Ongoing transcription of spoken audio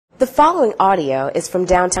The following audio is from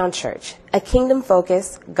Downtown Church, a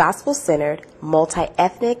kingdom-focused, gospel-centered,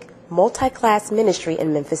 multi-ethnic, multi-class ministry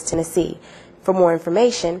in Memphis, Tennessee. For more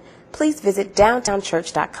information, please visit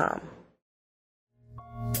downtownchurch.com.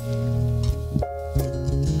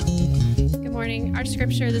 Good morning. Our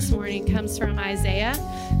scripture this morning comes from Isaiah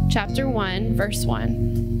chapter 1, verse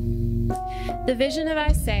 1. The vision of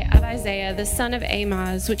Isaiah, the son of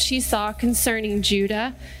Amoz, which he saw concerning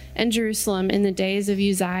Judah and Jerusalem in the days of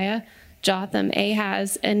Uzziah, Jotham,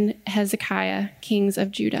 Ahaz, and Hezekiah, kings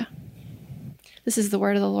of Judah. This is the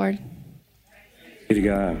word of the Lord. Be to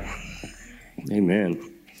God.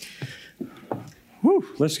 Amen. Whew,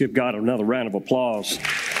 let's give God another round of applause.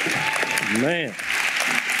 Man.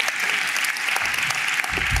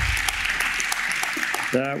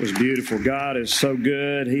 That was beautiful. God is so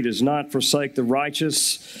good. He does not forsake the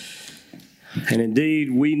righteous. And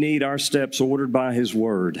indeed, we need our steps ordered by His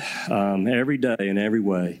word every day in every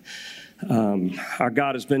way. Our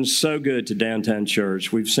God has been so good to Downtown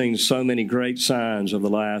Church. We've seen so many great signs over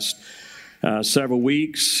the last several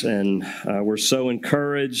weeks, and we're so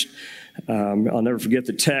encouraged. I'll never forget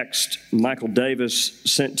the text Michael Davis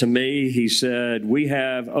sent to me. He said, we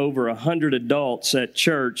have over 100 adults at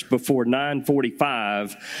church before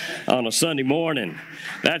 9:45 on a Sunday morning.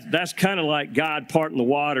 That's kind of like God parting the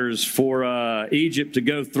waters for Egypt to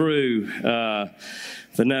go through.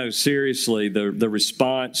 But no, seriously, the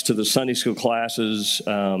response to the Sunday school classes,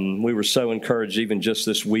 we were so encouraged even just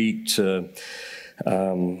this week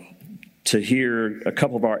to hear a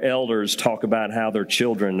couple of our elders talk about how their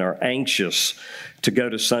children are anxious to go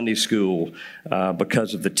to Sunday school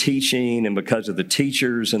because of the teaching and because of the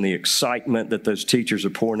teachers and the excitement that those teachers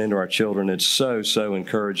are pouring into our children. It's so, so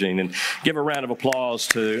encouraging. And give a round of applause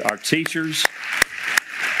to our teachers.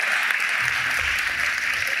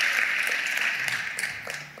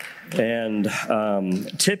 And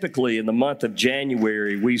typically in the month of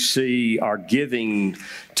January, we see our giving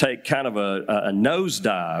take kind of a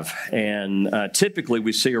nosedive, and typically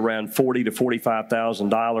we see around $40,000 to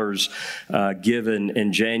 $45,000 given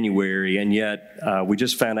in January, and yet we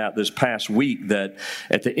just found out this past week that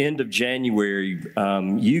at the end of January, we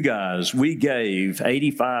gave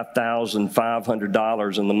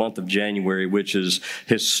 $85,500 in the month of January, which is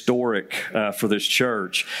historic for this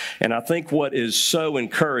church. And I think what is so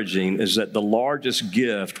encouraging is that the largest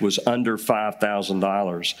gift was under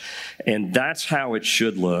 $5,000. And that's how it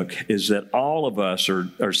should look, is that all of us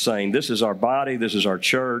are saying, this is our body, this is our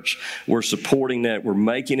church, we're supporting it, we're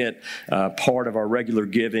making it part of our regular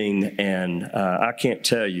giving, and I can't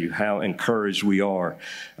tell you how encouraged we are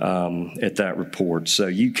at that report. So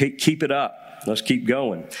you keep it up. Let's keep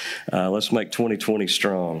going. Let's make 2020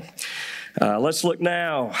 strong. Let's look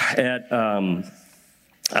now at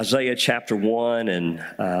Isaiah chapter 1, and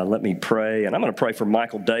let me pray. And I'm going to pray for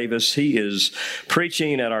Michael Davis. He is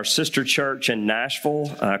preaching at our sister church in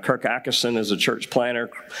Nashville. Kirk Atkinson is a church planner,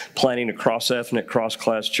 planning a cross-ethnic,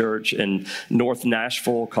 cross-class church in North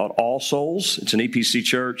Nashville called All Souls. It's an EPC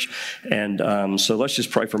church. And so let's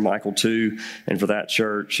just pray for Michael too, and for that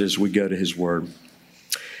church as we go to his word.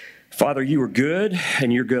 Father, you are good,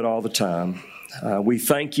 and you're good all the time. We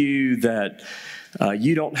thank you that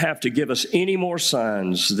you don't have to give us any more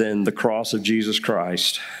signs than the cross of Jesus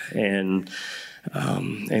Christ. And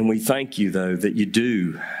we thank you, though, that you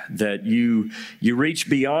do, that you reach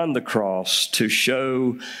beyond the cross to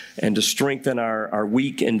show and to strengthen our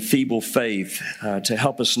weak and feeble faith, to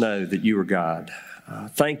help us know that you are God.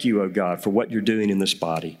 Thank you, O God, for what you're doing in this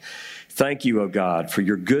body. Thank you, O God, for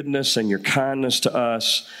your goodness and your kindness to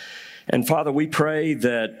us. And Father, we pray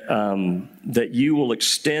that you will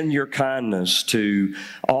extend your kindness to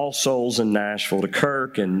All Souls in Nashville, to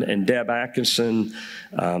Kirk and Deb Atkinson,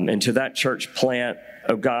 and to that church plant.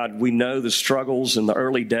 Oh God, we know the struggles in the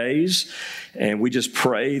early days, and we just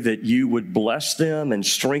pray that you would bless them and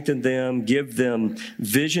strengthen them, give them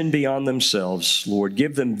vision beyond themselves, Lord.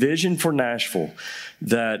 Give them vision for Nashville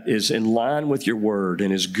that is in line with your word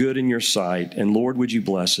and is good in your sight. And Lord, would you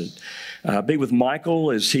bless it? Be with Michael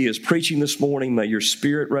as he is preaching this morning. May your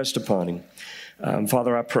spirit rest upon him.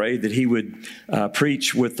 Father, I pray that he would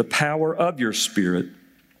preach with the power of your spirit.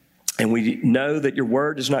 And we know that your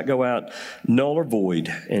word does not go out null or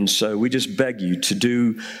void. And so we just beg you to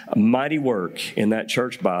do a mighty work in that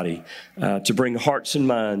church body, to bring hearts and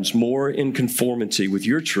minds more in conformity with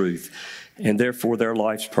your truth and therefore their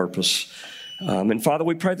life's purpose. And Father,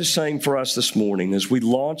 we pray the same for us this morning as we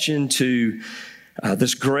launch into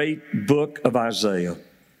this great book of Isaiah.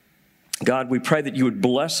 God, we pray that you would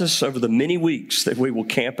bless us over the many weeks that we will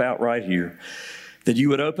camp out right here, that you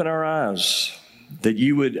would open our eyes, that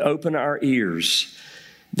you would open our ears,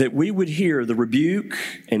 that we would hear the rebuke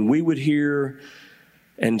and we would hear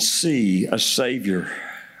and see a Savior,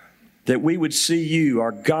 that we would see you,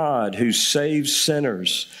 our God, who saves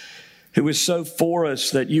sinners, who is so for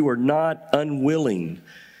us that you are not unwilling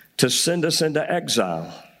to send us into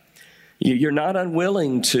exile. You're not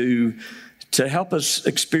unwilling to help us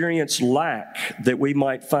experience lack, that we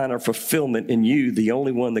might find our fulfillment in you, the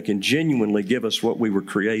only one that can genuinely give us what we were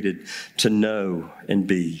created to know and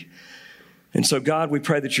be. And so, God, we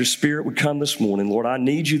pray that your Spirit would come this morning. Lord, I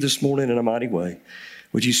need you this morning in a mighty way.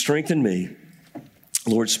 Would you strengthen me?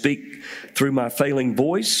 Lord, speak through my failing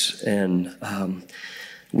voice, and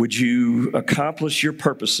would you accomplish your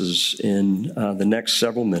purposes in the next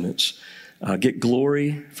several minutes? Get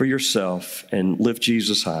glory for yourself and lift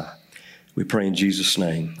Jesus high. We pray in Jesus'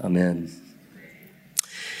 name. Amen.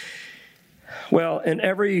 Well, in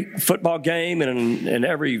every football game and in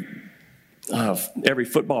every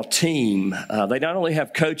football team, they not only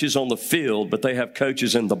have coaches on the field, but they have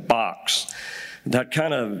coaches in the box. That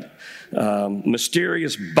kind of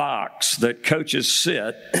mysterious box that coaches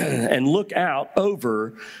sit and look out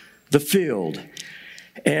over the field.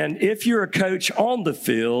 And if you're a coach on the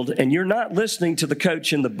field and you're not listening to the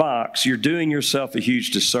coach in the box, you're doing yourself a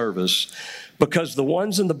huge disservice, because the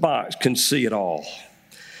ones in the box can see it all.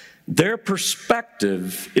 Their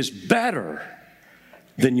perspective is better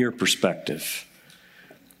than your perspective.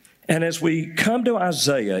 And as we come to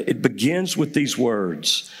Isaiah, it begins with these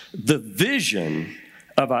words, the vision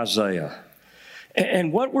of Isaiah.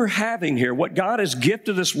 And what we're having here, what God has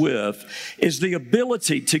gifted us with, is the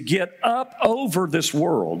ability to get up over this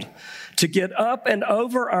world, to get up and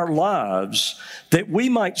over our lives, that we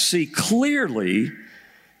might see clearly,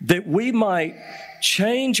 that we might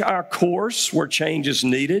change our course where change is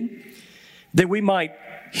needed, that we might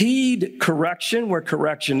heed correction where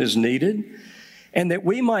correction is needed, and that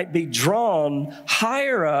we might be drawn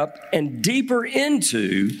higher up and deeper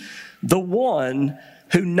into the one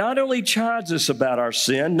who not only chides us about our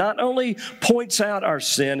sin, not only points out our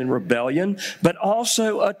sin and rebellion, but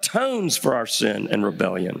also atones for our sin and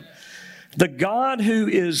rebellion. The God who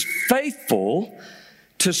is faithful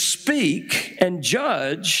to speak and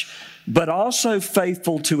judge, but also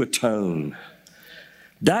faithful to atone.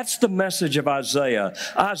 That's the message of Isaiah.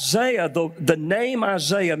 Isaiah, the name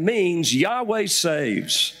Isaiah means Yahweh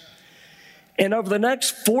saves. And over the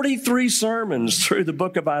next 43 sermons through the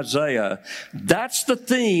book of Isaiah, that's the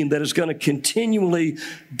theme that is going to continually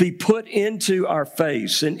be put into our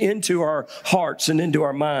face and into our hearts and into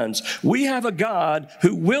our minds. We have a God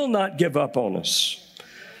who will not give up on us.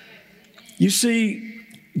 You see,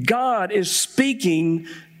 God is speaking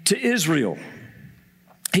to Israel.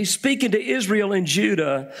 He's speaking to Israel and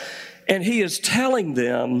Judah, and he is telling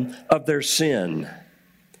them of their sin.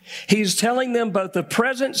 He's telling them both the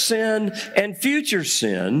present sin and future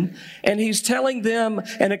sin, and he's telling them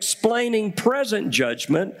and explaining present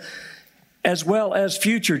judgment as well as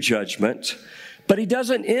future judgment. But he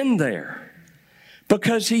doesn't end there,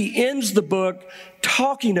 because he ends the book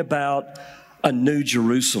talking about a new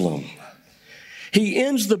Jerusalem. He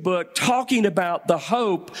ends the book talking about the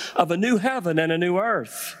hope of a new heaven and a new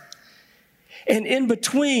earth. And in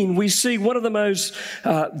between, we see one of the most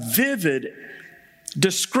vivid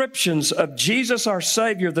descriptions of Jesus, our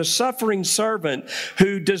Savior, the suffering servant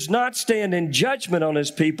who does not stand in judgment on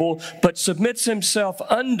his people, but submits himself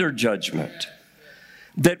under judgment,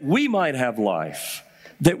 that we might have life,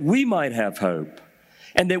 that we might have hope,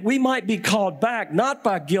 and that we might be called back, not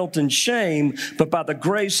by guilt and shame, but by the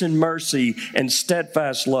grace and mercy and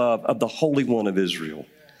steadfast love of the Holy One of Israel.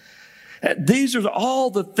 These are all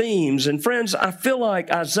the themes. And friends, I feel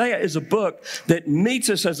like Isaiah is a book that meets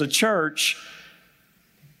us as a church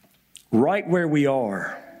right where we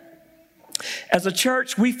are. As a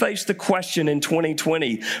church, we face the question in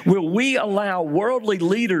 2020, will we allow worldly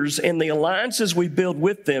leaders and the alliances we build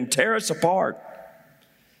with them tear us apart?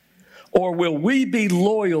 Or will we be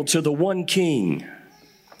loyal to the one King?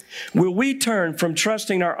 Will we turn from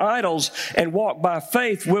trusting our idols and walk by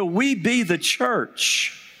faith? Will we be the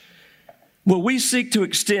church? Will we seek to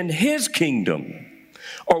extend his kingdom?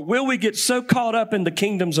 Or will we get so caught up in the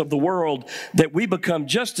kingdoms of the world that we become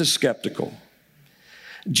just as skeptical,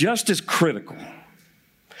 just as critical,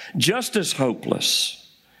 just as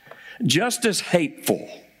hopeless, just as hateful,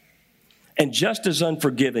 and just as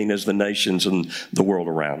unforgiving as the nations and the world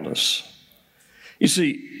around us? You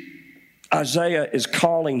see, Isaiah is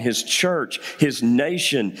calling his church, his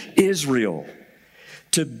nation, Israel,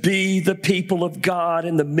 to be the people of God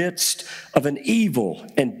in the midst of an evil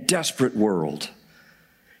and desperate world.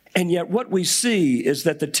 And yet what we see is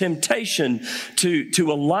that the temptation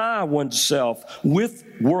to ally oneself with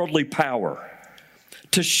worldly power,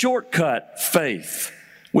 to shortcut faith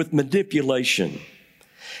with manipulation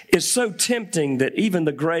is so tempting that even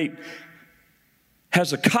the great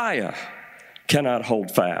Hezekiah cannot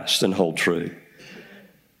hold fast and hold true.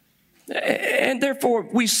 And therefore,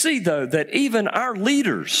 we see, though, that even our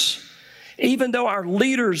leaders, even though our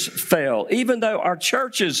leaders fail, even though our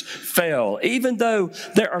churches fail, even though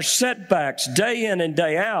there are setbacks day in and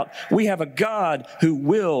day out, we have a God who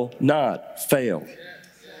will not fail.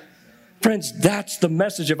 Friends, that's the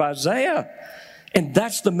message of Isaiah. And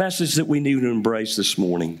that's the message that we need to embrace this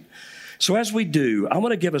morning. So as we do, I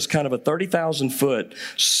want to give us kind of a 30,000-foot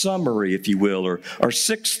summary, if you will, or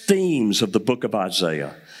 6 themes of the book of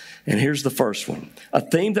Isaiah. And here's the first one. A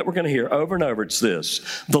theme that we're going to hear over and over. It's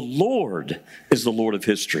this. The Lord is the Lord of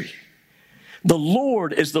history. The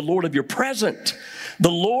Lord is the Lord of your present.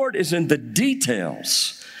 The Lord is in the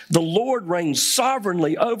details. The Lord reigns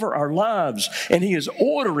sovereignly over our lives, and He is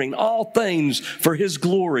ordering all things for His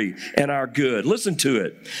glory and our good. Listen to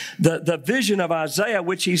it. The vision of Isaiah,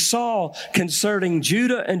 which he saw concerning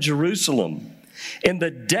Judah and Jerusalem in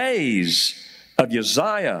the days of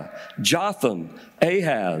Uzziah, Jotham,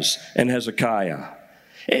 Ahaz, and Hezekiah.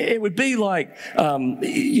 It would be like,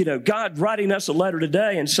 God writing us a letter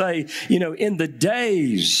today and say, in the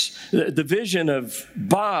days, the vision of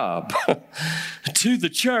Bob to the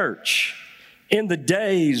church, in the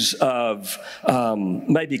days of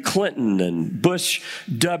maybe Clinton and Bush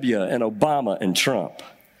W. and Obama and Trump.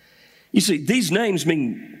 You see, these names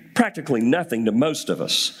mean practically nothing to most of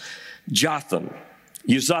us. Jotham,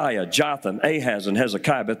 Uzziah, Jotham, Ahaz, and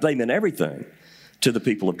Hezekiah, but they meant everything to the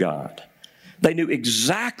people of God. They knew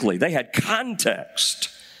exactly, they had context.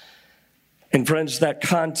 And friends, that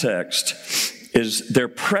context is their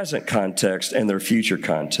present context and their future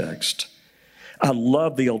context. I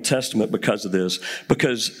love the Old Testament because of this,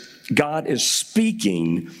 because God is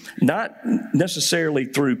speaking not necessarily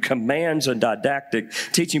through commands and didactic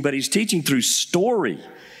teaching, but He's teaching through story.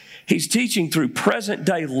 He's teaching through present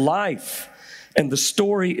day life, and the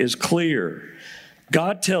story is clear.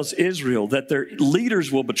 God tells Israel that their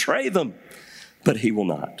leaders will betray them, but He will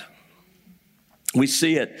not. We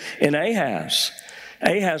see it in Ahaz.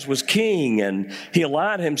 Ahaz was king, and he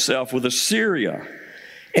allied himself with Assyria,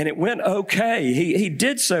 and it went okay. He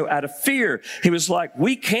did so out of fear. He was like,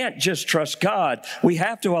 we can't just trust God. We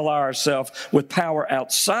have to ally ourselves with power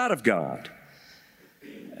outside of God.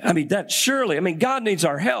 God needs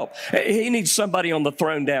our help. He needs somebody on the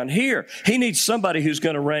throne down here. He needs somebody who's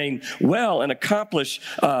going to reign well and accomplish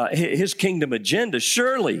His kingdom agenda.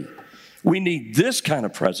 Surely we need this kind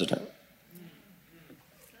of president.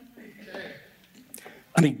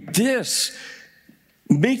 This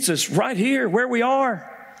meets us right here where we are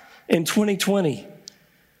in 2020.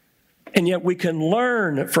 And yet we can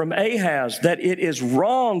learn from Ahaz that it is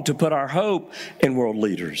wrong to put our hope in world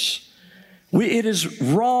leaders. It is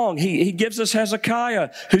wrong. He gives us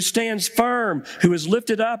Hezekiah, who stands firm, who is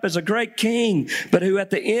lifted up as a great king, but who at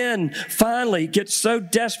the end finally gets so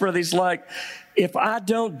desperate, he's like, if I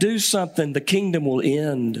don't do something, the kingdom will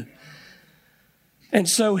end. And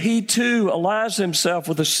so he too allies himself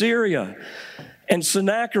with Assyria. And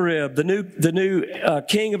Sennacherib, the new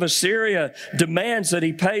king of Assyria, demands that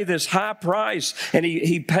he pay this high price. And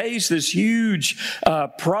he pays this huge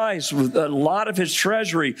price with a lot of his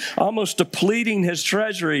treasury, almost depleting his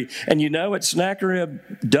treasury. And you know what Sennacherib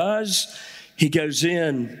does? He goes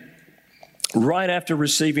in right after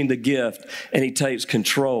receiving the gift, and he takes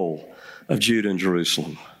control of Judah and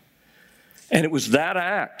Jerusalem. And it was that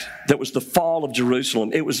act that was the fall of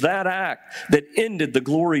Jerusalem. It was that act that ended the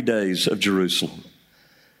glory days of Jerusalem.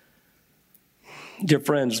 Dear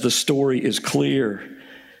friends, the story is clear.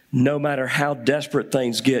 No matter how desperate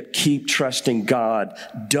things get, keep trusting God.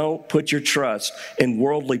 Don't put your trust in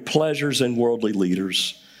worldly pleasures and worldly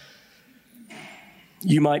leaders.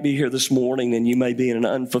 You might be here this morning and you may be in an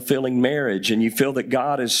unfulfilling marriage and you feel that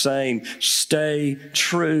God is saying, stay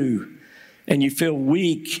true. And you feel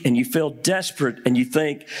weak and you feel desperate and you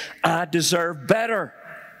think, I deserve better.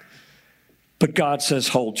 But God says,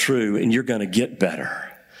 hold true and you're going to get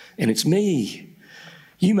better. And it's me.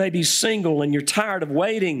 You may be single and you're tired of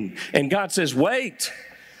waiting. And God says, wait.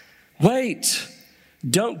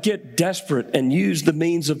 Don't get desperate and use the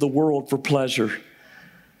means of the world for pleasure.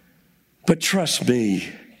 But trust me.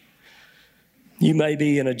 You may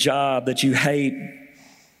be in a job that you hate.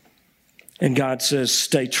 And God says,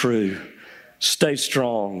 stay true. Stay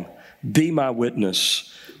strong. Be my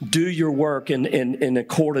witness. Do your work in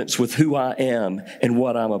accordance with who I am and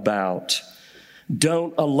what I'm about.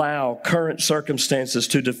 Don't allow current circumstances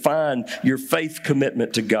to define your faith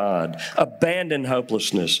commitment to God. Abandon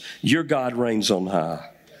hopelessness. Your God reigns on high.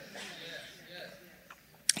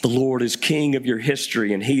 The Lord is king of your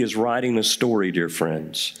history, and he is writing a story, dear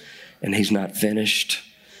friends, and he's not finished.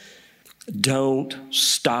 Don't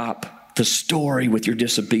stop the story with your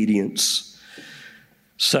disobedience.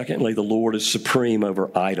 Secondly, the Lord is supreme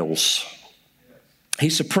over idols.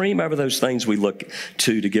 He's supreme over those things we look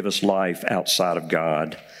to give us life outside of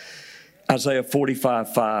God. Isaiah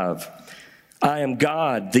 45:5, I am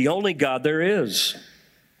God, the only God there is.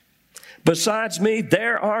 Besides me,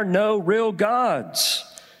 there are no real gods.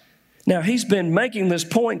 Now, he's been making this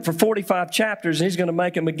point for 45 chapters, and he's going to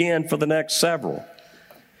make them again for the next several.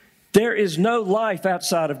 There is no life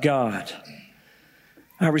outside of God.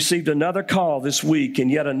 I received another call this week, and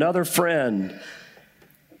yet another friend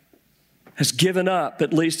has given up,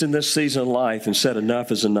 at least in this season of life, and said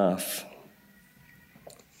enough is enough.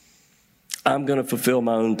 I'm going to fulfill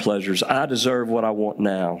my own pleasures. I deserve what I want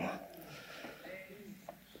now.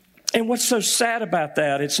 And what's so sad about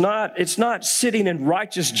that, it's not sitting in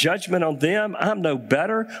righteous judgment on them. I'm no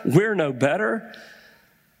better. We're no better.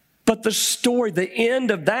 But the story, the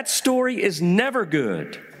end of that story is never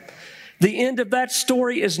good. The end of that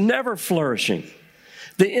story is never flourishing.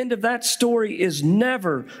 The end of that story is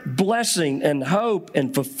never blessing and hope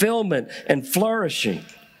and fulfillment and flourishing.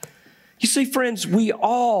 You see, friends, we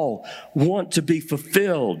all want to be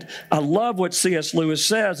fulfilled. I love what C.S. Lewis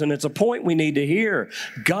says, and it's a point we need to hear.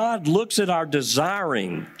 God looks at our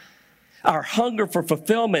desiring, our hunger for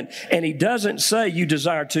fulfillment, and he doesn't say you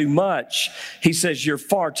desire too much. He says you're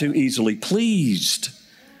far too easily pleased.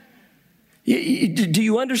 Do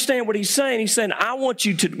you understand what he's saying? He's saying, I want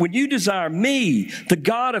you to, when you desire me, the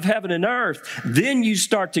God of heaven and earth, then you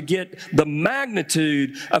start to get the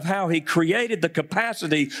magnitude of how he created the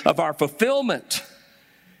capacity of our fulfillment.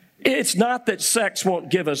 It's not that sex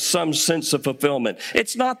won't give us some sense of fulfillment.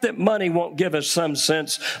 It's not that money won't give us some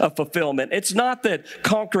sense of fulfillment. It's not that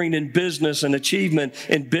conquering in business and achievement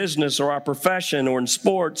in business or our profession or in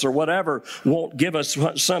sports or whatever won't give us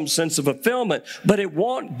some sense of fulfillment, but it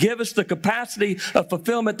won't give us the capacity of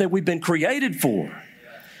fulfillment that we've been created for.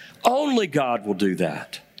 Only God will do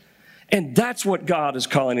that. And that's what God is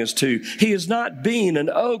calling us to. He is not being an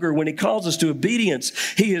ogre when he calls us to obedience.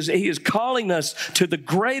 He is calling us to the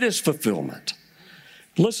greatest fulfillment.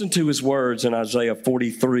 Listen to his words in Isaiah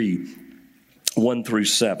 43,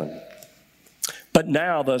 1-7. But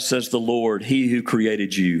now, thus says the Lord, he who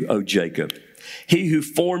created you, O Jacob, he who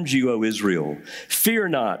formed you, O Israel, fear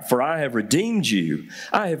not, for I have redeemed you.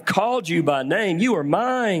 I have called you by name. You are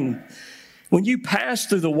mine. When you pass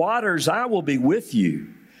through the waters, I will be with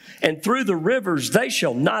you. And through the rivers, they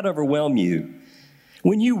shall not overwhelm you.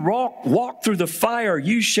 When you walk through the fire,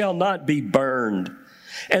 you shall not be burned,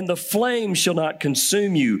 and the flame shall not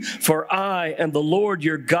consume you. For I am the Lord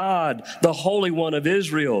your God, the Holy One of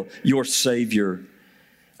Israel, your Savior.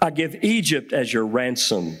 I give Egypt as your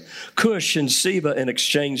ransom, Cush and Seba in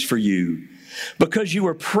exchange for you, because you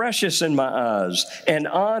are precious in my eyes and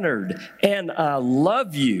honored, and I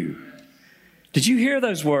love you. Did you hear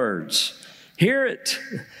those words? Hear it.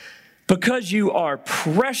 Because you are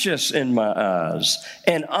precious in my eyes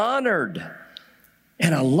and honored,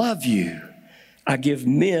 and I love you. I give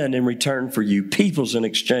men in return for you, peoples in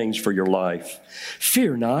exchange for your life.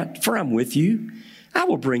 Fear not, for I'm with you. I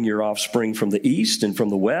will bring your offspring from the east and from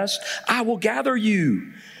the west. I will gather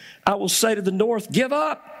you. I will say to the north, give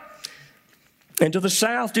up. And to the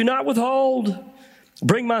south, do not withhold.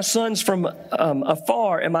 Bring my sons from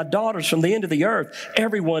afar and my daughters from the end of the earth,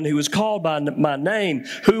 everyone who is called by my name,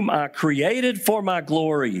 whom I created for my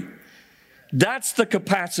glory. That's the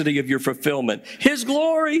capacity of your fulfillment. His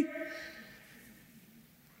glory.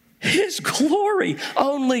 His glory.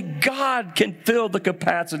 Only God can fill the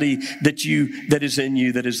capacity that is in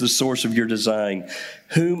you, that is the source of your design,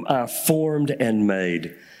 whom I formed and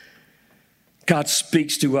made. God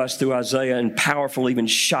speaks to us through Isaiah in powerful, even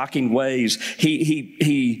shocking ways.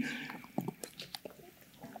 He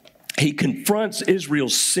confronts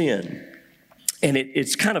Israel's sin, and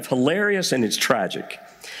it's kind of hilarious and it's tragic.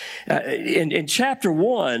 In chapter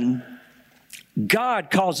 1,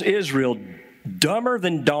 God calls Israel dumber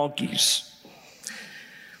than donkeys.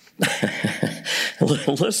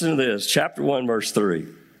 Listen to this, chapter 1, verse 3.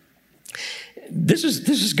 This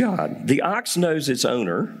is God. The ox knows its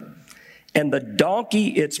owner, and the donkey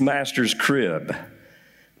its master's crib.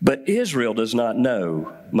 But Israel does not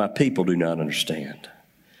know. My people do not understand.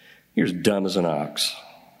 You're as dumb as an ox.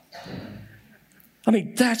 I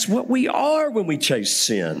mean, that's what we are when we chase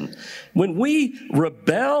sin. When we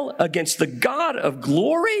rebel against the God of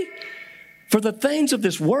glory for the things of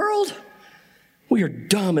this world, we are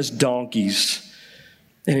dumb as donkeys.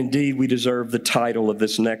 And indeed, we deserve the title of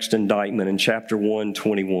this next indictment in chapter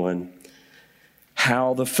 1:21.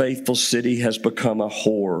 how the faithful city has become a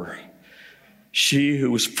whore. She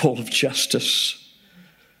who was full of justice.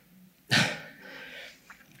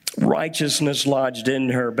 Righteousness lodged in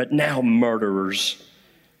her, but now murderers.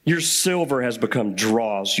 Your silver has become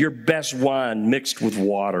dross, your best wine mixed with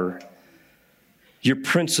water. Your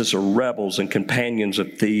princes are rebels and companions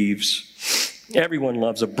of thieves. Everyone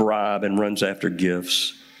loves a bribe and runs after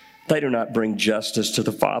gifts. They do not bring justice to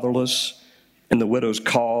the fatherless, and the widow's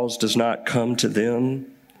cause does not come to them.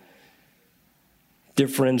 Dear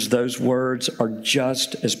friends, those words are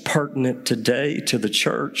just as pertinent today to the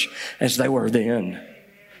church as they were then.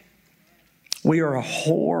 We are a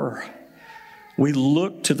whore. We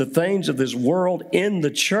look to the things of this world in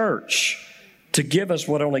the church to give us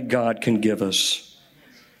what only God can give us.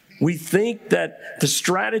 We think that the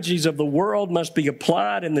strategies of the world must be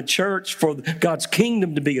applied in the church for God's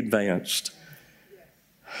kingdom to be advanced.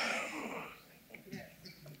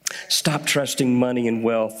 Stop trusting money and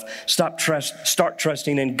wealth. Start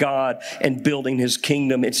trusting in God and building His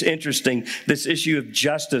kingdom. It's interesting. This issue of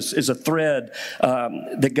justice is a thread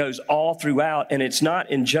that goes all throughout, and it's not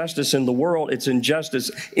injustice in the world. It's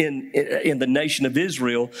injustice in the nation of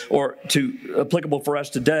Israel, or applicable for us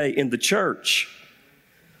today in the church.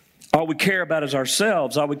 All we care about is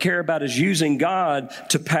ourselves. All we care about is using God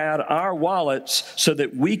to pad our wallets so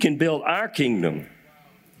that we can build our kingdom.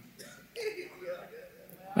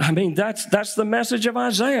 I mean, that's the message of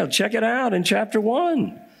Isaiah. Check it out in chapter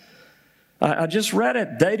 1. I just read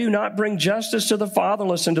it. They do not bring justice to the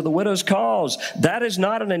fatherless and to the widow's cause. That is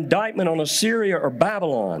not an indictment on Assyria or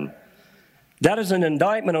Babylon. That is an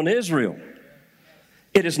indictment on Israel.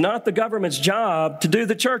 It is not the government's job to do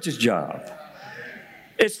the church's job.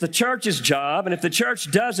 It's the church's job, and if the church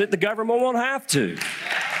does it, the government won't have to.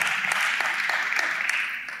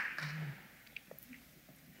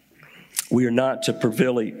 We are not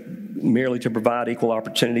merely to provide equal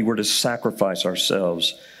opportunity. We're to sacrifice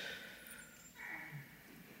ourselves.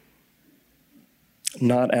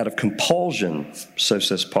 Not out of compulsion, so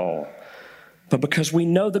says Paul, but because we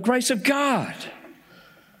know the grace of God.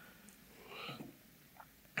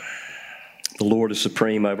 The Lord is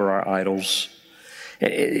supreme over our idols.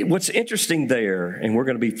 What's interesting there, and we're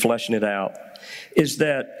going to be fleshing it out, is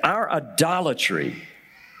that our idolatry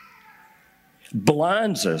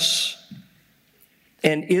blinds us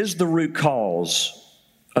and is the root cause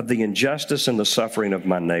of the injustice and the suffering of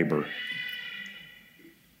my neighbor.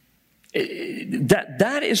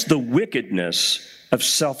 That is the wickedness of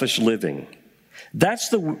selfish living. That's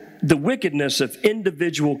the wickedness of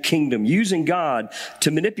individual kingdom, using God to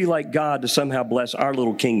manipulate God to somehow bless our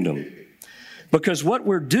little kingdom. Because what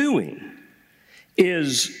we're doing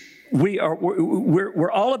is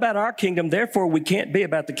we're all about our kingdom, therefore we can't be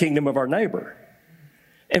about the kingdom of our neighbor.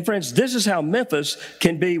 And friends, this is how Memphis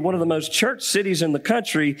can be one of the most church cities in the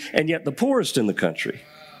country and yet the poorest in the country.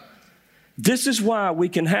 This is why we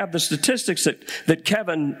can have the statistics that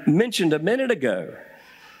Kevin mentioned a minute ago.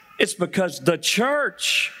 It's because the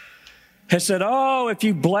church has said, oh, if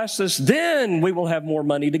you bless us, then we will have more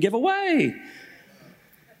money to give away.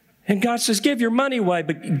 And God says, give your money away,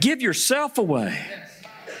 but give yourself away.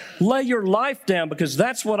 Lay your life down, because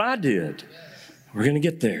that's what I did. We're going to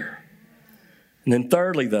get there. And then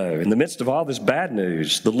thirdly, though, in the midst of all this bad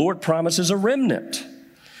news, the Lord promises a remnant.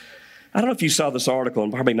 I don't know if you saw this article,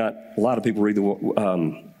 and probably not a lot of people read the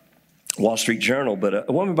Wall Street Journal, but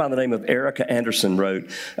a woman by the name of Erica Anderson wrote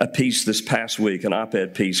a piece this past week, an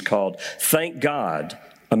op-ed piece called, "Thank God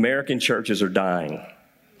American Churches Are Dying."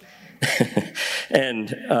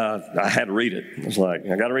 And I had to read it. I was like,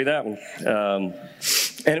 I got to read that one.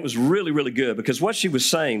 And it was really, really good, because what she was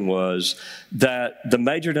saying was that the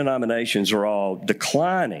major denominations are all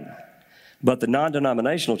declining, but the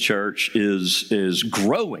non-denominational church is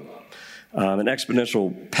growing. An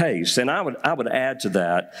exponential pace. And I would add to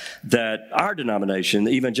that our denomination,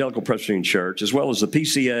 the Evangelical Presbyterian Church, as well as the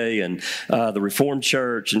PCA and the Reformed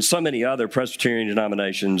Church and so many other Presbyterian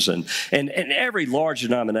denominations and every large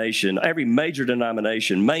denomination, every major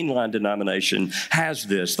denomination, mainline denomination has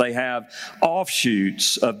this. They have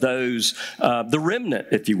offshoots of those, the remnant,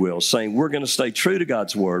 if you will, saying we're going to stay true to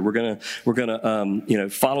God's word. We're going to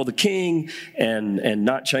follow the King and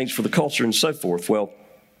not change for the culture and so forth. Well,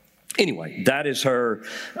 anyway, that is her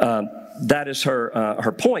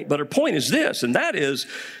point. But her point is this, and that is,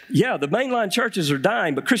 yeah, the mainline churches are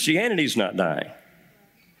dying, but Christianity is not dying.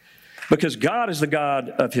 Because God is the God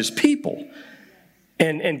of His people.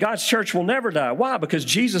 And God's church will never die. Why? Because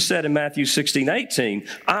Jesus said in Matthew 16:18,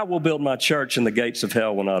 I will build my church and the gates of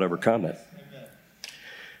hell will not overcome it.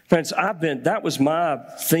 Friends, that was my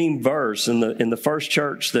theme verse in the first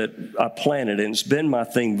church that I planted, and it's been my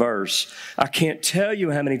theme verse. I can't tell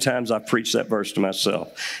you how many times I've preached that verse to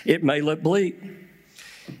myself. It may look bleak.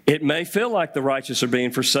 It may feel like the righteous are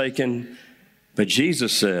being forsaken, but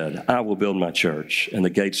Jesus said, I will build my church, and the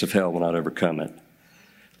gates of hell will not overcome it.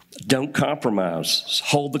 Don't compromise.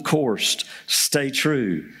 Hold the course. Stay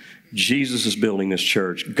true. Jesus is building this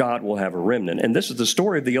church. God will have a remnant. And this is the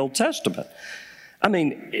story of the Old Testament. I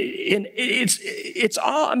mean, it's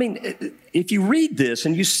all, I mean, if you read this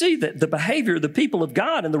and you see that the behavior of the people of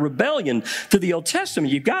God and the rebellion to the Old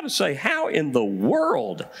Testament, you've got to say, how in the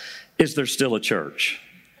world is there still a church?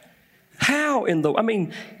 I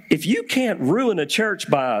mean, if you can't ruin a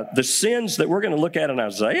church by the sins that we're going to look at in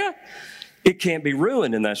Isaiah, it can't be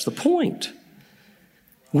ruined, and that's the point.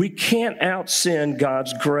 We can't out-sin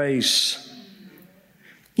God's grace.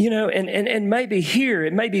 You know, and maybe here,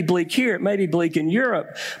 it may be bleak here, it may be bleak in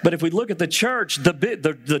Europe, but if we look at the church,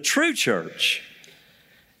 the true church,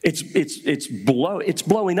 it's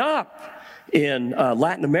blowing up in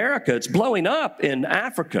Latin America, it's blowing up in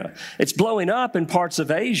Africa, it's blowing up in parts of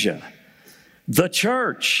Asia. The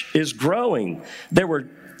church is growing. There were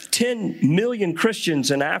 10 million Christians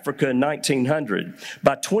in Africa in 1900.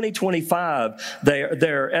 By 2025,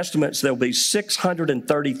 there are estimates there'll be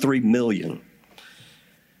 633 million.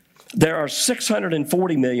 There are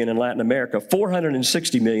 640 million in Latin America,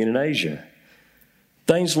 460 million in Asia.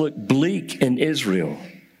 Things look bleak in Israel,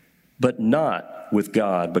 but not with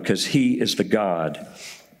God, because He is the God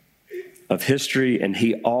of history and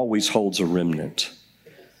He always holds a remnant.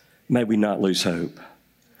 May we not lose hope.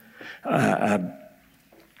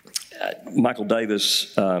 Michael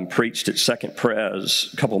Davis preached at Second Pres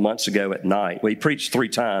a couple months ago at night. Well, he preached 3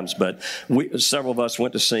 times, but several of us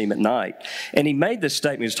went to see him at night. And he made this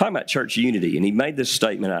statement. He was talking about church unity, and he made this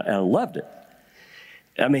statement, and I loved it.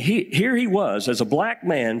 I mean, here he was as a black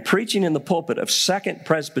man preaching in the pulpit of Second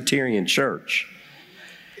Presbyterian Church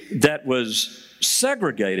that was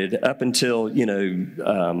segregated up until,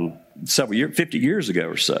 50 years ago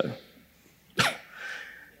or so.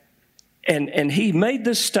 And he made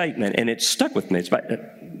this statement, and it stuck with me. It's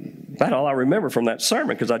about all I remember from that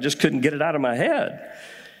sermon, because I just couldn't get it out of my head.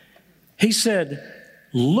 He said,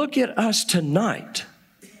 look at us tonight.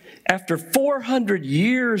 After 400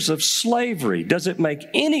 years of slavery, does it make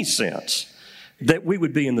any sense that we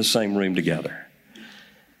would be in the same room together?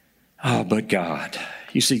 Oh, but God.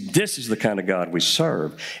 You see, this is the kind of God we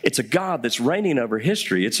serve. It's a God that's reigning over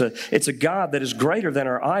history. It's a God that is greater than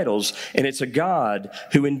our idols, and it's a God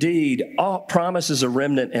who indeed promises a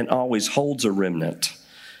remnant and always holds a remnant.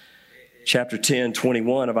 Chapter 10,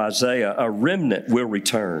 21 of Isaiah, a remnant will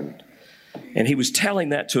return. And he was telling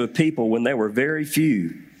that to a people when there were very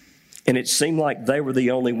few, and it seemed like they were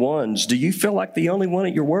the only ones. Do you feel like the only one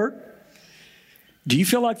at your work? Do you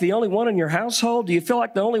feel like the only one in your household? Do you feel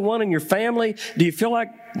like the only one in your family? Do you feel like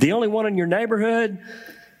the only one in your neighborhood?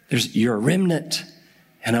 You're a remnant.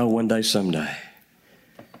 And one day, someday.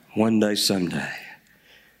 One day, someday.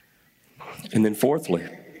 And then fourthly,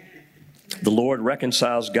 the Lord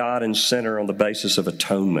reconciles God and sinner on the basis of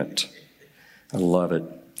atonement. I love it.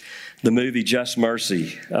 The movie Just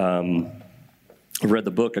Mercy, I read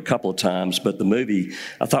the book a couple of times, but the movie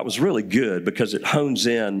I thought was really good because it hones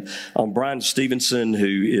in on Bryan Stevenson,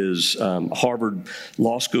 who is a Harvard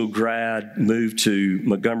Law School grad, moved to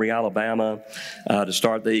Montgomery, Alabama, to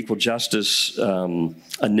start the Equal Justice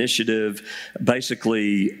Initiative,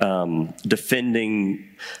 basically defending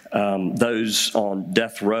those on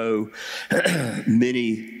death row,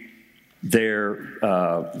 many they're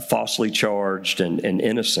falsely charged and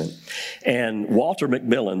innocent. And Walter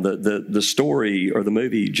McMillan, the story or the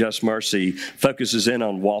movie Just Mercy focuses in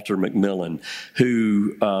on Walter McMillan,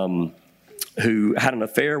 who had an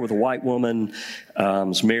affair with a white woman,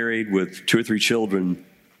 was married with 2 or 3 children,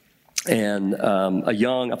 and a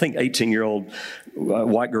young, I think 18-year-old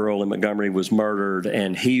white girl in Montgomery was murdered,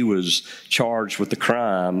 and he was charged with the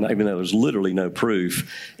crime, even though there was literally no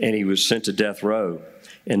proof, and he was sent to death row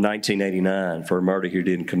in 1989 for a murder he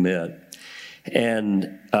didn't commit.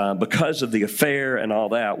 And because of the affair and all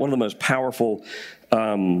that, one of the most powerful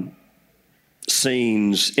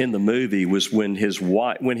scenes in the movie was when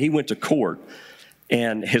he went to court,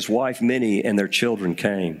 and his wife Minnie and their children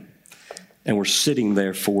came and were sitting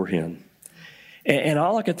there for him. And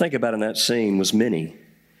all I could think about in that scene was Minnie,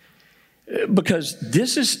 because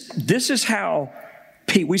this is how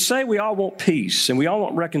we say we all want peace and we all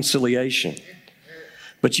want reconciliation.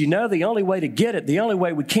 But the only way to get it, the only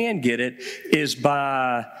way we can get it is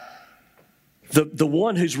by the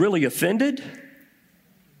one who's really offended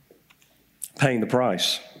paying the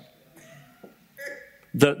price.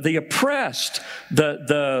 the oppressed,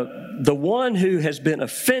 the one who has been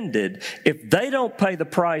offended, if they don't pay the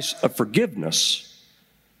price of forgiveness,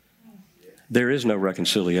 there is no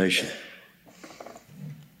reconciliation.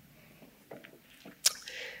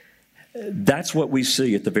 That's what we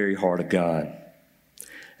see at the very heart of God.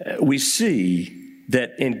 We see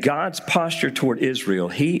that in God's posture toward Israel,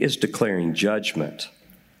 he is declaring judgment.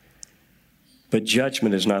 But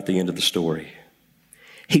judgment is not the end of the story.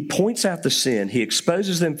 He points out the sin. He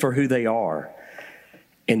exposes them for who they are.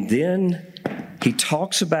 And then he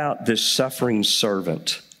talks about this suffering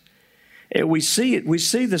servant. And we see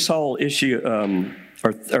this whole issue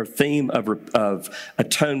or theme of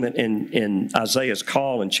atonement in Isaiah's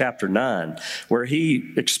call in chapter 9, where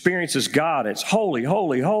he experiences God as holy,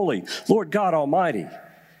 holy, holy, Lord God Almighty.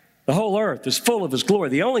 The whole earth is full of his glory.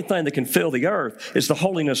 The only thing that can fill the earth is the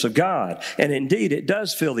holiness of God. And indeed, it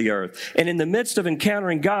does fill the earth. And in the midst of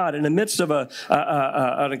encountering God, in the midst of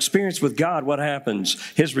an experience with God, what happens?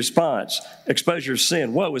 His response, exposure of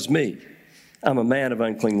sin. Woe is me. I'm a man of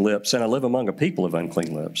unclean lips, and I live among a people of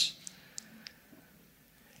unclean lips.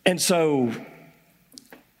 And so,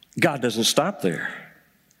 God doesn't stop there.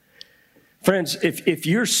 Friends, if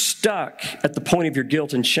you're stuck at the point of your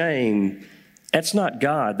guilt and shame, that's not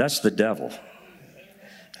God, that's the devil.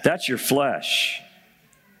 That's your flesh.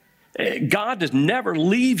 God never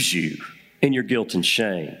leaves you in your guilt and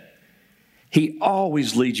shame. He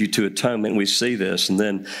always leads you to atonement. We see this. And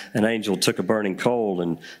then an angel took a burning coal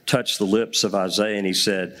and touched the lips of Isaiah, and he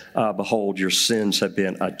said, behold, your sins have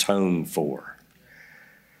been atoned for.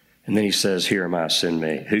 And then he says, here am I, send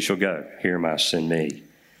me. Who shall go? Here am I, send me.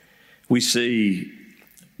 We see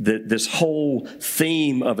this whole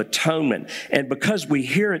theme of atonement. And because we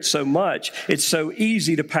hear it so much, it's so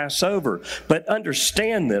easy to pass over. But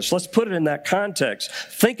understand this. Let's put it in that context.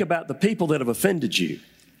 Think about the people that have offended you.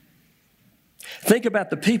 Think about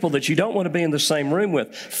the people that you don't want to be in the same room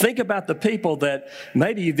with. Think about the people that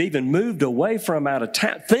maybe you've even moved away from out of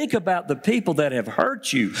town. Think about the people that have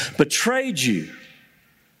hurt you, betrayed you.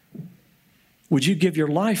 Would you give your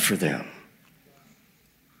life for them?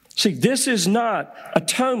 See, this is not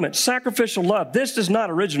atonement, sacrificial love. This does not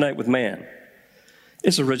originate with man.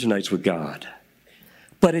 This originates with God.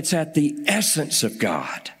 But it's at the essence of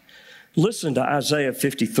God. Listen to Isaiah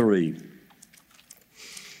 53.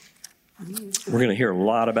 We're going to hear a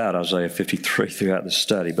lot about Isaiah 53 throughout the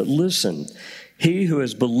study. But listen, he who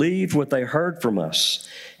has believed what they heard from us,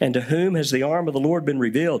 and to whom has the arm of the Lord been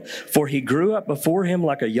revealed, for he grew up before him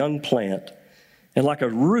like a young plant, and like a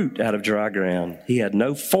root out of dry ground. He had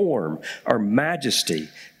no form or majesty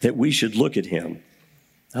that we should look at him.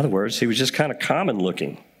 In other words, he was just kind of common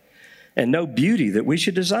looking, and no beauty that we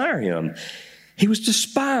should desire him. He was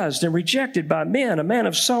despised and rejected by men, a man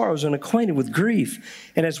of sorrows and acquainted with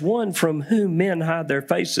grief. And as one from whom men hide their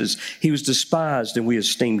faces, he was despised, and we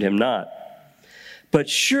esteemed him not. But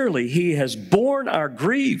surely he has borne our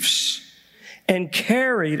griefs and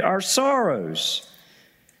carried our sorrows.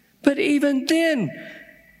 But even then,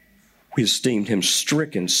 we esteemed him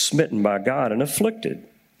stricken, smitten by God, and afflicted.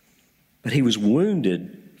 But he was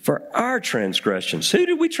wounded for our transgressions. Who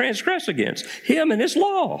did we transgress against? Him and his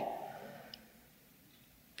law.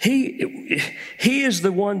 He is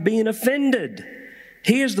the one being offended.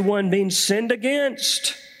 He is the one being sinned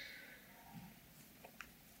against.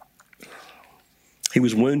 He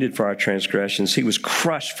was wounded for our transgressions. He was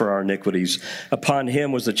crushed for our iniquities. Upon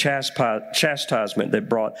him was the chastisement that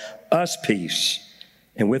brought us peace.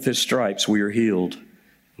 And with his stripes we are healed.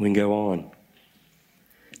 We can go on.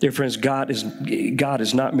 Dear friends, God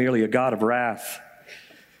is not merely a God of wrath.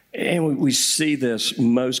 And we see this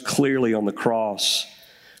most clearly on the cross,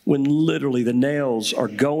 when literally the nails are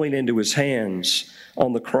going into his hands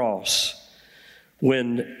on the cross.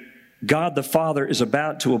 When God the Father is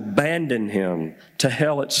about to abandon him to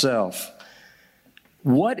hell itself.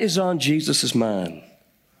 What is on Jesus' mind?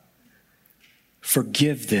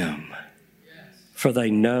 Forgive them, for they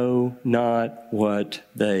know not what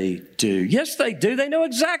they do. Yes, they do. They know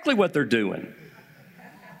exactly what they're doing.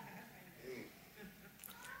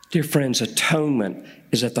 Dear friends, atonement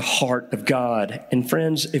is at the heart of God. And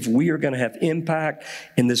friends, if we are going to have impact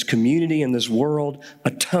in this community, in this world,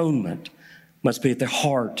 atonement must be at the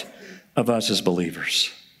heart of us as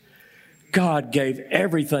believers. God gave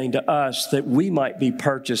everything to us that we might be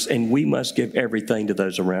purchased, and we must give everything to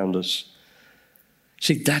those around us.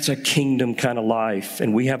 See, that's a kingdom kind of life,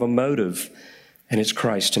 and we have a motive, and it's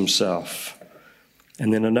Christ himself.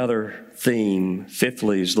 And then another theme,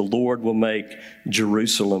 fifthly, is the Lord will make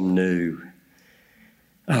Jerusalem new.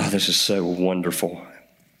 Oh, this is so wonderful.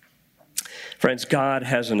 Friends, God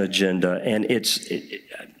has an agenda, and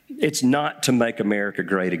It's not to make America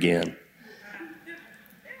great again.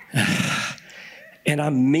 And I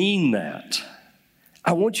mean that.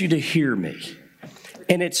 I want you to hear me.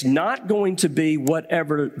 And it's not going to be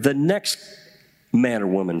whatever the next man or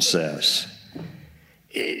woman says.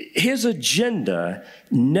 His agenda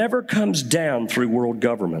never comes down through world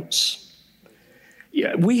governments.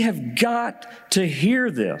 Yeah, we have got to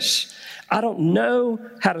hear this. I don't know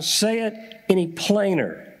how to say it any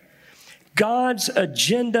plainer. God's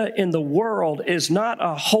agenda in the world is not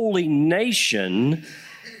a holy nation,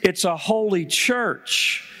 it's a holy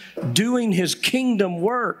church doing his kingdom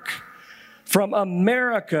work from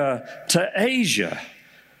America to Asia,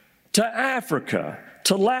 to Africa,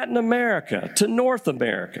 to Latin America, to North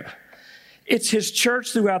America. It's his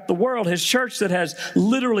church throughout the world, his church that has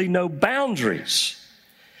literally no boundaries.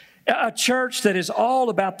 A church that is all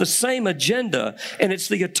about the same agenda, and it's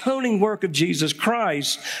the atoning work of Jesus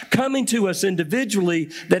Christ coming to us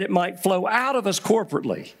individually that it might flow out of us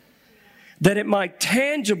corporately, that it might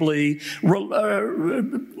tangibly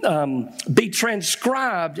be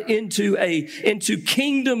transcribed into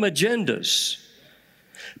kingdom agendas.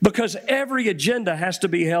 Because every agenda has to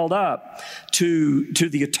be held up to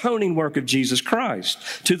the atoning work of Jesus Christ,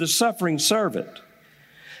 to the suffering servant,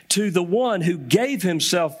 to the one who gave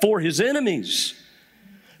himself for his enemies.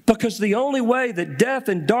 Because the only way that death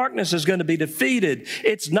and darkness is going to be defeated,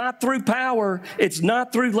 it's not through power, it's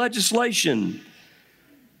not through legislation.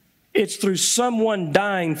 It's through someone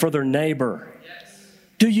dying for their neighbor.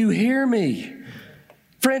 Do you hear me?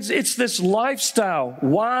 Friends, it's this lifestyle.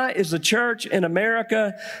 Why is the church in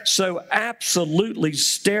America so absolutely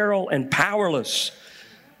sterile and powerless?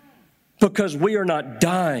 Because we are not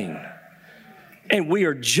dying. And we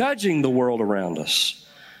are judging the world around us.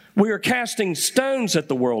 We are casting stones at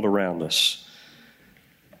the world around us.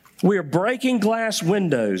 We are breaking glass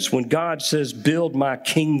windows when God says, build my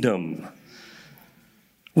kingdom.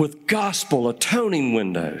 With gospel atoning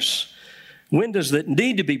windows. Windows that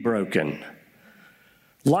need to be broken.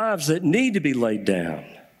 Lives that need to be laid down.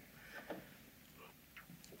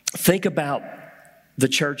 Think about the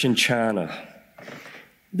church in China.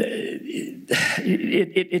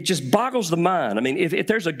 It just boggles the mind. I mean, if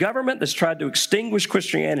there's a government that's tried to extinguish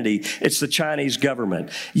Christianity, it's the Chinese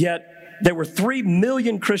government. Yet there were 3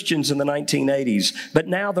 million Christians in the 1980s, but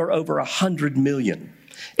now there are over 100 million.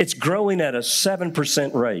 It's growing at a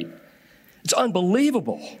 7% rate. It's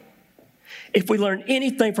unbelievable. If we learn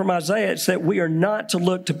anything from Isaiah, it's that we are not to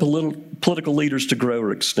look to political leaders to grow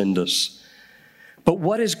or extend us. But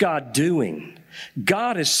what is God doing?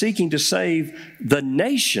 God is seeking to save the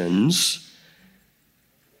nations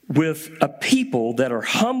with a people that are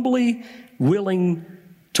humbly willing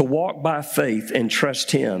to walk by faith and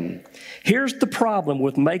trust Him. Here's the problem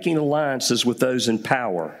with making alliances with those in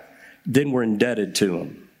power. Then we're indebted to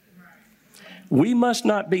them. We must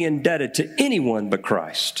not be indebted to anyone but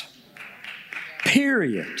Christ.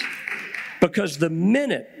 Period. Because the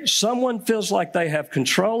minute someone feels like they have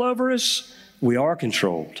control over us, we are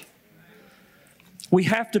controlled. We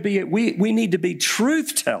need to be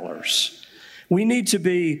truth tellers. We need to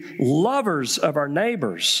be lovers of our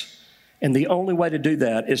neighbors. And the only way to do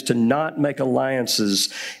that is to not make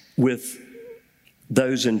alliances with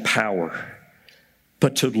those in power,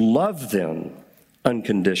 but to love them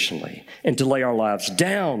unconditionally and to lay our lives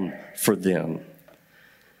down for them.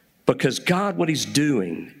 Because God, what He's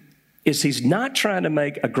doing is He's not trying to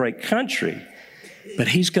make a great country, but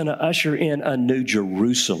He's going to usher in a new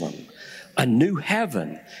Jerusalem, a new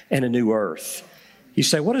heaven, and a new earth. You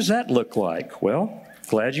say, what does that look like? Well,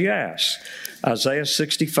 glad you asked. Isaiah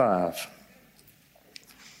 65.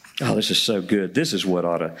 Oh, this is so good. This is what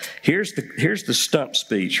ought to... Here's the stump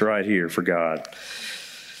speech right here for God.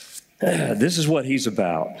 This is what He's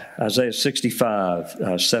about. Isaiah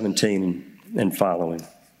 65, 17 and following.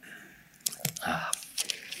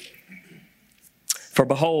 For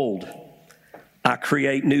behold, I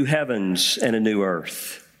create new heavens and a new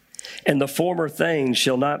earth, and the former things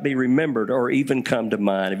shall not be remembered or even come to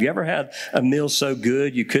mind. Have you ever had a meal so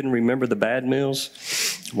good you couldn't remember the bad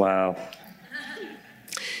meals? Wow.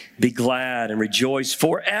 Be glad and rejoice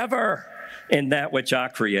forever in that which I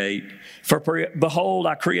create. For behold,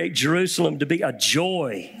 I create Jerusalem to be a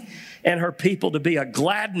joy and her people to be a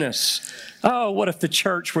gladness. Oh, what if the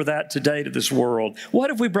church were that today to this world? What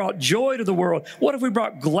if we brought joy to the world? What if we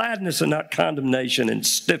brought gladness and not condemnation and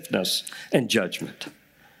stiffness and judgment?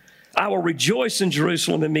 I will rejoice in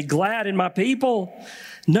Jerusalem and be glad in my people.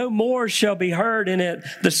 No more shall be heard in it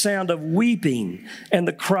the sound of weeping and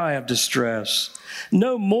the cry of distress.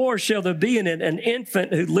 No more shall there be in it an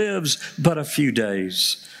infant who lives but a few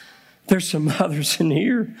days, There's some others in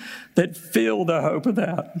here that feel the hope of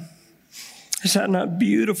that. Is that not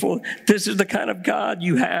beautiful? This is the kind of God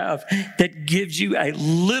you have that gives you a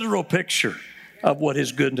literal picture of what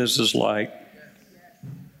his goodness is like.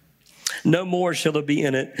 No more shall there be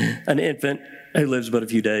in it an infant who lives but a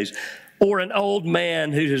few days, or an old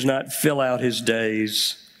man who does not fill out his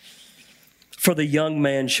days. For the young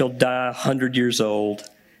man shall die 100 years old,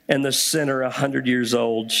 and the sinner 100 years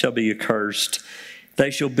old shall be accursed.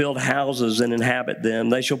 They shall build houses and inhabit them.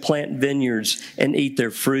 They shall plant vineyards and eat their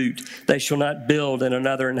fruit. They shall not build and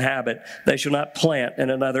another inhabit. They shall not plant and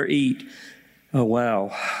another eat. Oh,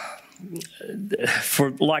 wow. For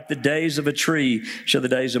like the days of a tree shall the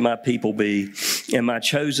days of my people be, and my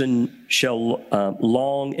chosen shall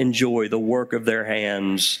long enjoy the work of their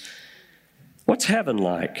hands. What's heaven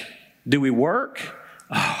like? Do we work?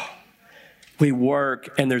 Oh, we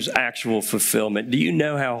work, and there's actual fulfillment. Do you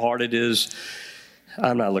know how hard it is?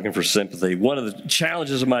 I'm not looking for sympathy. One of the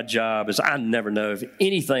challenges of my job is I never know if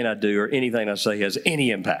anything I do or anything I say has any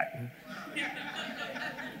impact.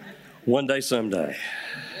 One day, someday.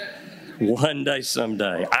 One day,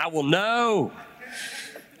 someday. I will know.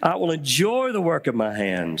 I will enjoy the work of my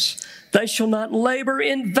hands. They shall not labor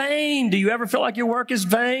in vain. Do you ever feel like your work is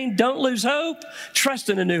vain? Don't lose hope. Trust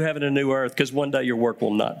in a new heaven and a new earth, because one day your work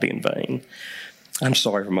will not be in vain. I'm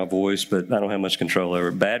sorry for my voice, but I don't have much control over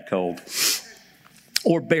it. Bad cold.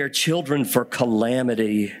 Or bear children for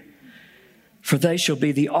calamity, for they shall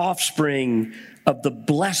be the offspring of the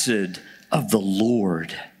blessed of the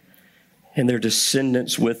Lord, and their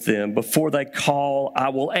descendants with them. Before they call, I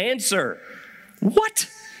will answer. What?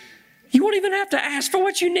 You won't even have to ask for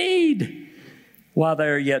what you need. While they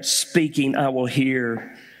are yet speaking, I will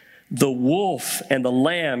hear. The wolf and the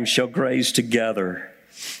lamb shall graze together.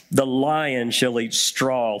 The lion shall eat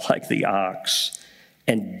straw like the ox,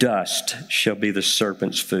 and dust shall be the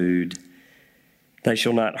serpent's food. They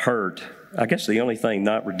shall not hurt. I guess the only thing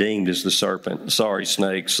not redeemed is the serpent. Sorry,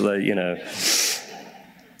 snakes. They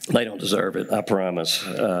don't deserve it, I promise.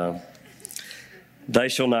 They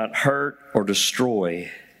shall not hurt or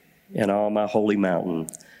destroy in all my holy mountain,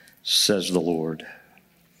 says the Lord.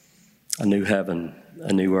 A new heaven,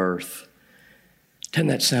 a new earth. Doesn't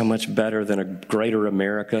that sound much better than a greater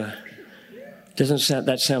America? Doesn't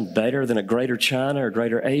that sound better than a greater China or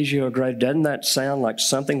greater Asia or greater? Doesn't that sound like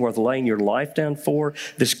something worth laying your life down for?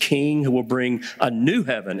 This King who will bring a new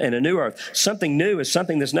heaven and a new earth. Something new is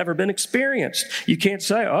something that's never been experienced. You can't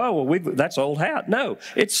say, oh, well, that's old hat. No,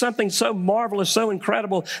 it's something so marvelous, so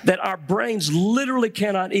incredible that our brains literally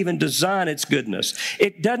cannot even design its goodness.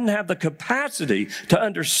 It doesn't have the capacity to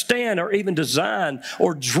understand or even design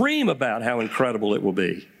or dream about how incredible it will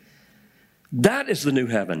be. That is the new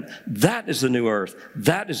heaven. That is the new earth.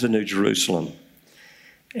 That is the new Jerusalem.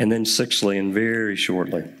 And then sixthly, and very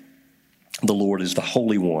shortly, the Lord is the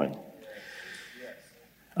Holy One.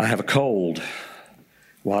 I have a cold.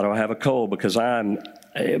 Why do I have a cold? Because I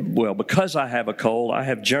have a cold, I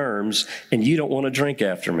have germs, and you don't want to drink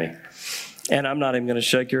after me. And I'm not even going to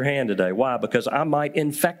shake your hand today. Why? Because I might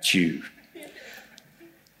infect you.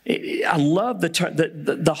 I love the term,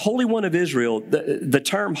 the Holy One of Israel. The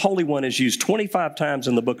term Holy One is used 25 times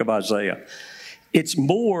in the book of Isaiah. It's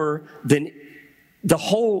more than the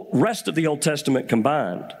whole rest of the Old Testament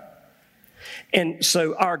combined. And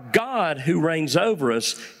so our God who reigns over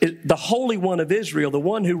us is the Holy One of Israel, the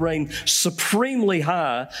one who reigns supremely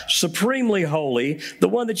high, supremely holy, the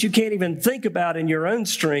one that you can't even think about in your own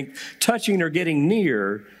strength, touching or getting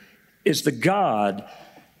near, is the God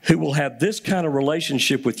who will have this kind of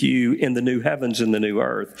relationship with you in the new heavens and the new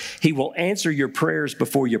earth. He will answer your prayers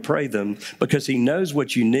before you pray them because he knows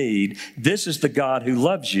what you need. This is the God who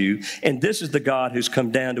loves you, and this is the God who's come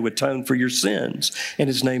down to atone for your sins, and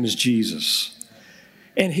his name is Jesus.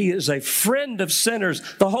 And he is a friend of sinners.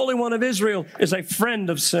 The Holy One of Israel is a friend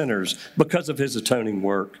of sinners because of his atoning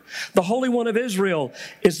work. The Holy One of Israel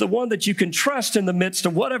is the one that you can trust in the midst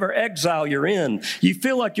of whatever exile you're in. You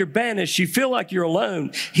feel like you're banished. You feel like you're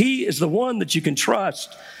alone. He is the one that you can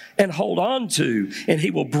trust and hold on to, and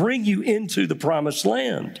he will bring you into the promised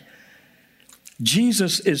land.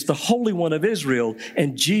 Jesus is the Holy One of Israel,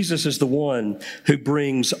 and Jesus is the one who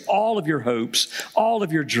brings all of your hopes, all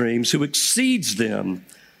of your dreams, who exceeds them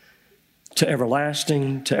to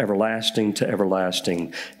everlasting, to everlasting, to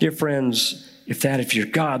everlasting. Dear friends, if that is your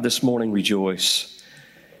God this morning, rejoice.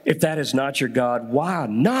 If that is not your God, why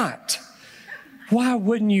not? Why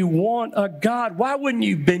wouldn't you want a God? Why wouldn't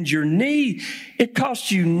you bend your knee? It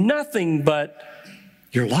costs you nothing but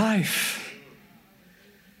your life.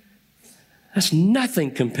 That's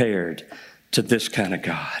nothing compared to this kind of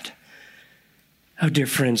God. Oh, dear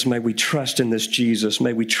friends, may we trust in this Jesus.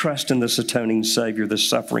 May we trust in this atoning Savior, this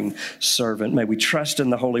suffering servant. May we trust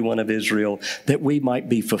in the Holy One of Israel, that we might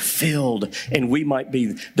be fulfilled and we might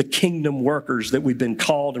be the kingdom workers that we've been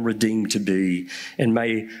called and redeemed to be. And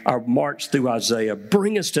may our march through Isaiah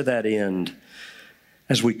bring us to that end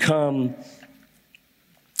as we come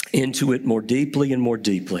into it more deeply and more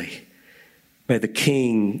deeply. May the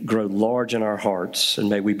King grow large in our hearts, and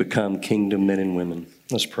may we become kingdom men and women.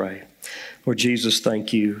 Let's pray. Lord Jesus,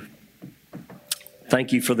 thank you.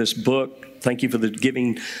 Thank you for this book. Thank you for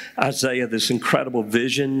giving Isaiah this incredible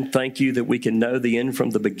vision. Thank you that we can know the end from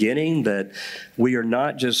the beginning, that we are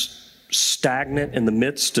not just stagnant in the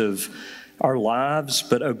midst of our lives,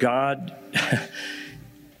 but, oh God,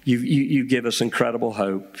 you give us incredible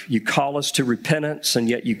hope. You call us to repentance, and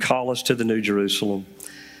yet you call us to the New Jerusalem.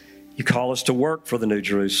 You call us to work for the New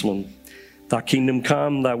Jerusalem. Thy kingdom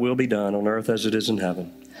come, thy will be done on earth as it is in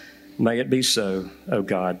heaven. May it be so, oh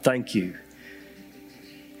God. Thank you.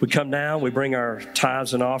 We come now, we bring our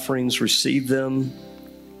tithes and offerings, receive them.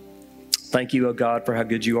 Thank you, oh God, for how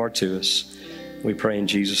good you are to us. We pray in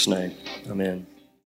Jesus' name. Amen.